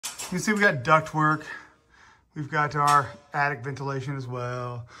You see we got ductwork. We've got our attic ventilation as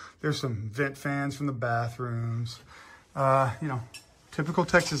well. There's some vent fans from the bathrooms. You know, typical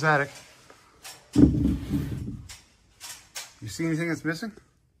Texas attic. You see anything that's missing?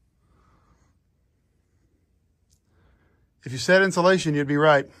 If you said insulation, you'd be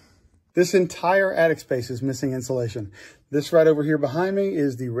right. This entire attic space is missing insulation. This right over here behind me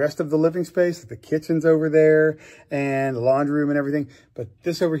is the rest of the living space. The kitchen's over there and the laundry room and everything. But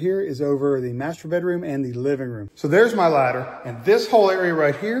this over here is over the master bedroom and the living room. So there's my ladder. And this whole area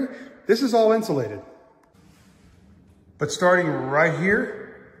right here, this is all insulated. But starting right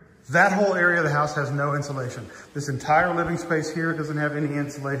here, that whole area of the house has no insulation. This entire living space here doesn't have any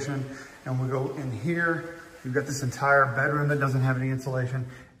insulation. And we go in here, you've got this entire bedroom that doesn't have any insulation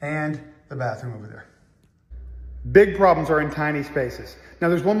and the bathroom over there. Big problems are in tiny spaces. Now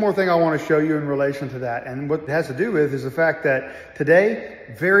there's one more thing I want to show you in relation to that. And what it has to do with is the fact that today,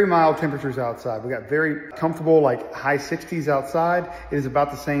 very mild temperatures outside. We got very comfortable, like high 60s outside. It is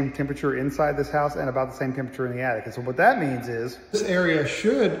about the same temperature inside this house and about the same temperature in the attic. And so what that means is this area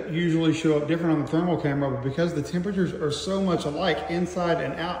should usually show up different on the thermal camera, but because the temperatures are so much alike inside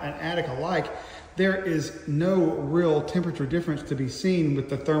and out and attic alike, there is no real temperature difference to be seen with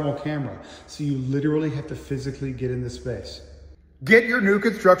the thermal camera. So you literally have to physically get in this space. Get your new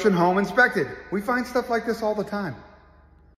construction home inspected. We find stuff like this all the time.